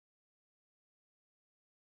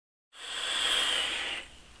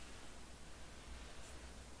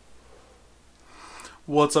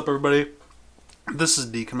What's up, everybody? This is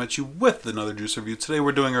D coming at you with another juice review. Today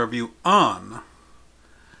we're doing a review on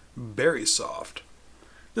Berry Soft.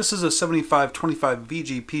 This is a 75-25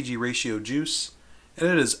 VG-PG ratio juice, and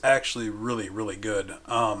it is actually really good.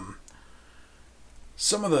 Some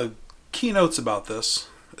of the keynotes about this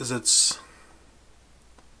is it's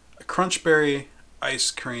a crunch berry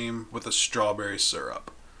ice cream with a strawberry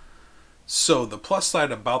syrup. So the plus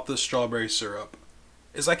side about this strawberry syrup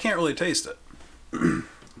is I can't really taste it.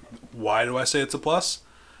 Why do I say it's a plus?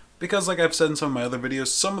 Because like I've said in some of my other videos,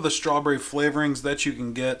 some of the strawberry flavorings that you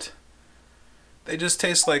can get, they just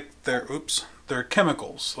taste like they're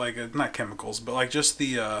chemicals. Like, not chemicals, but like just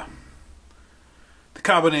the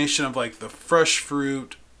combination of like the fresh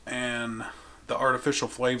fruit and the artificial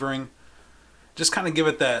flavoring just kind of give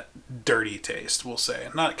it that dirty taste, we'll say.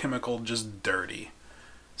 Not chemical, just dirty.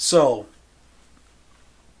 So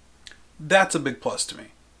that's a big plus to me.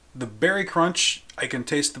 The berry crunch, I can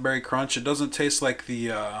taste the berry crunch. It doesn't taste like the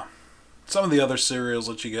some of the other cereals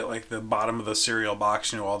that you get, like the bottom of the cereal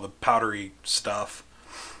box, you know, all the powdery stuff.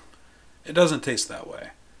 It doesn't taste that way.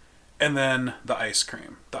 And then the ice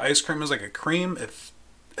cream. The ice cream is like a cream.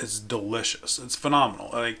 It's delicious. It's phenomenal.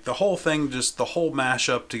 Like the whole thing, just the whole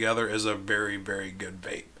mashup together is a very good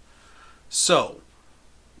vape. So,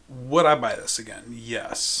 would I buy this again?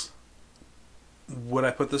 Yes. Would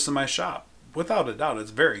I put this in my shop? Without a doubt,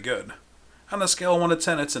 it's very good. On a scale of 1 to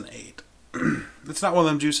 10, it's an 8. It's not one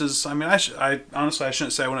of them juices. I mean, honestly, I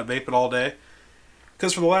shouldn't say I wouldn't vape it all day,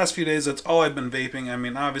 because for the last few days, that's all I've been vaping. I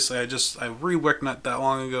mean, obviously, I re-wicked not that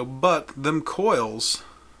long ago, but them coils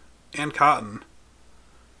and cotton,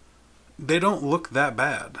 they don't look that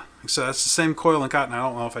bad. So that's the same coil and cotton. I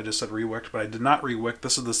don't know if I just said re-wicked, but I did not re-wick.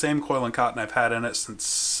 This is the same coil and cotton I've had in it since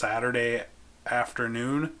Saturday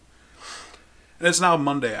afternoon, and it's now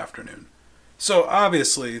Monday afternoon. So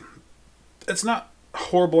obviously, it's not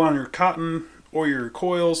horrible on your cotton or your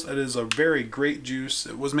coils. It is a very great juice.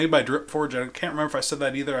 It was made by Drip Forge. I can't remember if I said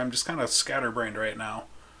that either. I'm just kind of scatterbrained right now.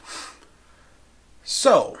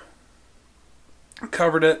 So,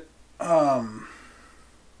 covered it.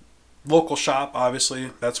 Local shop,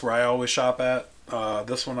 obviously. That's where I always shop at.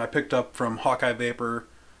 This one I picked up from Hawkeye Vapor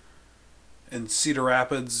in Cedar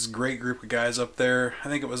Rapids. Great group of guys up there. I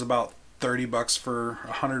think it was about $30 for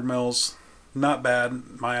 100 mils. Not bad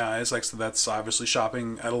in my eyes. Like I said, that's obviously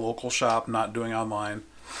shopping at a local shop, not doing online.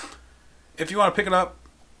 If you want to pick it up,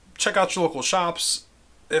 check out your local shops.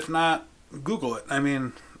 If not, Google it. I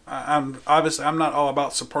mean, I'm not all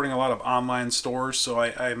about supporting a lot of online stores, so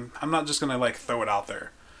I'm not just gonna like throw it out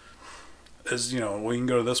there. As you know, we can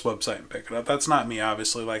go to this website and pick it up. That's not me,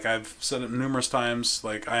 obviously. Like I've said it numerous times.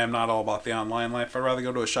 Like I am not all about the online life. I'd rather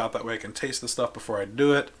go to a shop, that way I can taste the stuff before I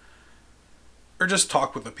do it. Or just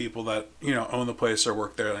talk with the people that, you know, own the place or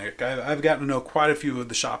work there. Like I've gotten to know quite a few of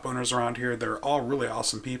the shop owners around here. They're all really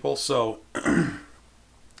awesome people. So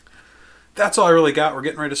that's all I really got. We're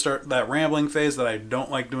getting ready to start that rambling phase that I don't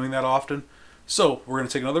like doing that often. So we're going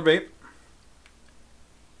to take another vape.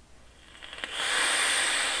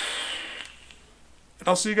 And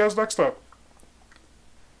I'll see you guys next time.